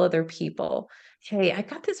you tell other people, hey, I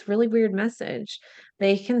got this really weird message,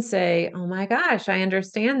 they can say, oh my gosh, I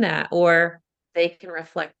understand that. Or they can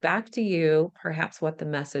reflect back to you perhaps what the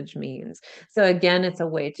message means. So again, it's a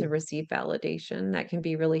way to receive validation that can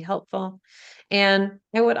be really helpful. And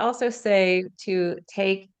I would also say to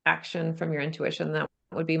take action from your intuition. That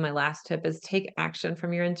would be my last tip is take action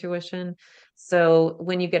from your intuition. So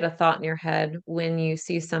when you get a thought in your head, when you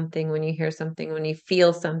see something, when you hear something, when you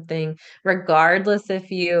feel something, regardless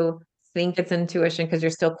if you think it's intuition because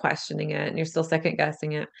you're still questioning it and you're still second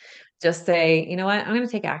guessing it, just say, you know what, I'm going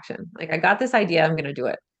to take action. Like I got this idea, I'm going to do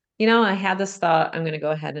it. I had this thought, I'm going to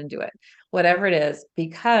go ahead and do it. Whatever it is,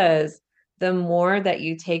 because the more that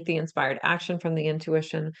you take the inspired action from the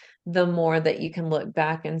intuition, the more that you can look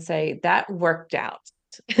back and say, that worked out.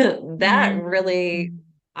 That really, Mm.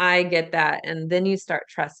 I get that. And then you start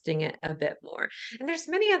trusting it a bit more. And there's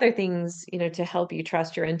many other things, to help you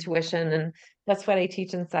trust your intuition. And that's what I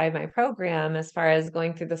teach inside my program as far as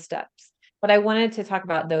going through the steps. But I wanted to talk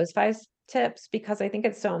about those 5 tips because I think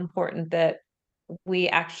it's so important that we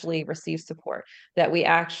actually receive support, that we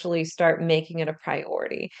actually start making it a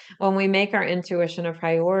priority. When we make our intuition a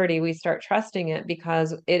priority, we start trusting it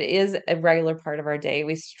because it is a regular part of our day.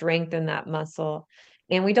 We strengthen that muscle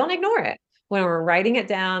and we don't ignore it. When we're writing it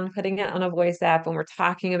down, putting it on a voice app, when we're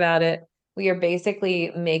talking about it, we are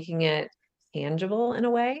basically making it tangible in a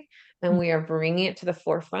way. And we are bringing it to the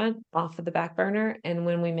forefront off of the back burner. And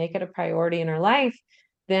when we make it a priority in our life,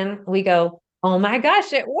 then we go, oh my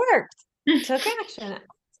gosh, it worked. I took action.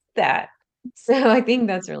 That. So I think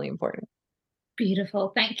that's really important.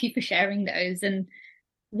 Beautiful. Thank you for sharing those. And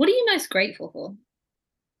what are you most grateful for?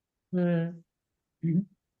 Mm. Mhm.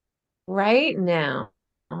 Right now,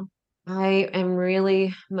 I am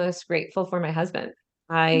really most grateful for my husband.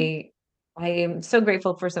 I am so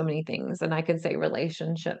grateful for so many things, and I could say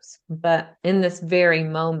relationships, but in this very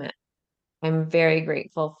moment, I'm very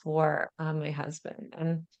grateful for my husband.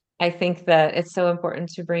 And I think that it's so important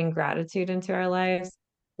to bring gratitude into our lives,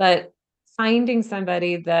 but finding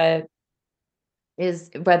somebody that is,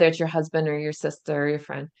 whether it's your husband or your sister or your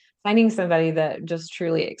friend, finding somebody that just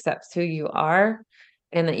truly accepts who you are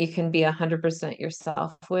and that you can be 100%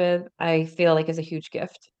 yourself with, I feel like is a huge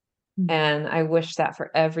gift. Mm. And I wish that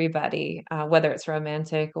for everybody, whether it's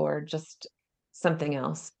romantic or just something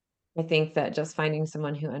else. I think that just finding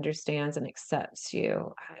someone who understands and accepts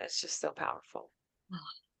you is just so powerful. Oh,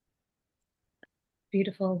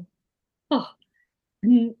 beautiful. Oh,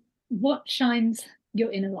 and what shines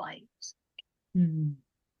your inner light? Mm.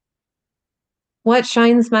 What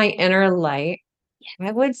shines my inner light?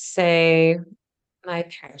 I would say my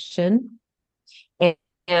passion. A-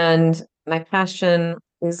 And my passion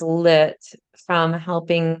is lit from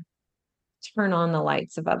helping turn on the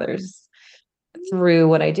lights of others through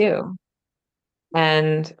what I do.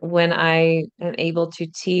 And when I am able to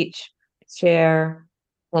teach, share,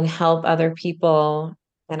 and help other people,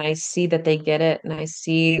 and I see that they get it, and I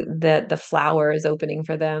see that the flower is opening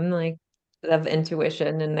for them, like of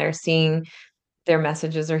intuition, and they're seeing their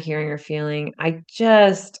messages or hearing or feeling, I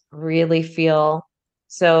just really feel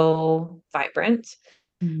so vibrant,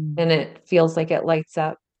 Mm. and it feels like it lights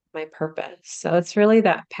up my purpose. So it's really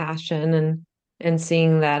that passion and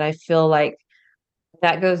seeing that. I feel like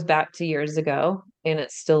that goes back to years ago and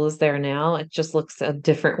it still is there now. It just looks a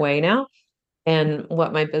different way now and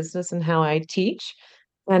what my business and how I teach.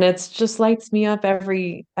 And it's just lights me up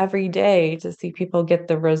every day to see people get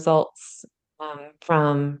the results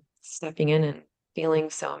from stepping in and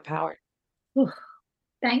feeling so empowered. Ooh,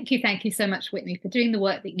 thank you so much, Whitney, for doing the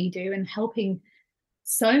work that you do and helping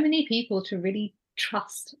so many people to really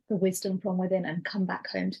trust the wisdom from within and come back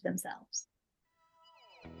home to themselves.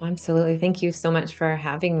 Absolutely. Thank you so much for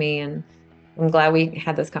having me. And I'm glad we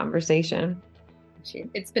had this conversation.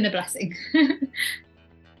 It's been a blessing.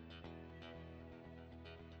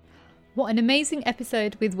 What an amazing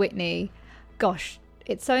episode with Whitney. Gosh,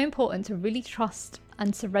 it's so important to really trust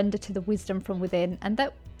and surrender to the wisdom from within, and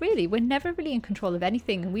that really we're never really in control of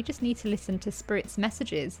anything, and we just need to listen to Spirit's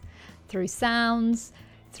messages through sounds,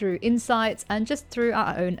 through insights, and just through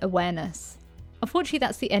our own awareness. Unfortunately,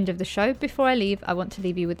 that's the end of the show. Before I leave, I want to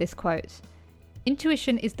leave you with this quote.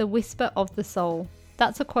 Intuition is the whisper of the soul.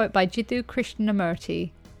 That's a quote by Jiddu Krishnamurti.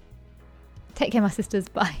 Take care, my sisters.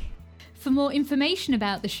 Bye. For more information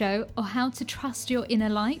about the show or how to trust your inner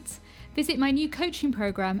light, visit my new coaching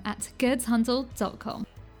program at gerdshundel.com.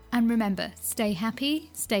 And remember, stay happy,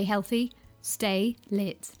 stay healthy, stay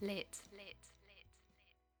lit.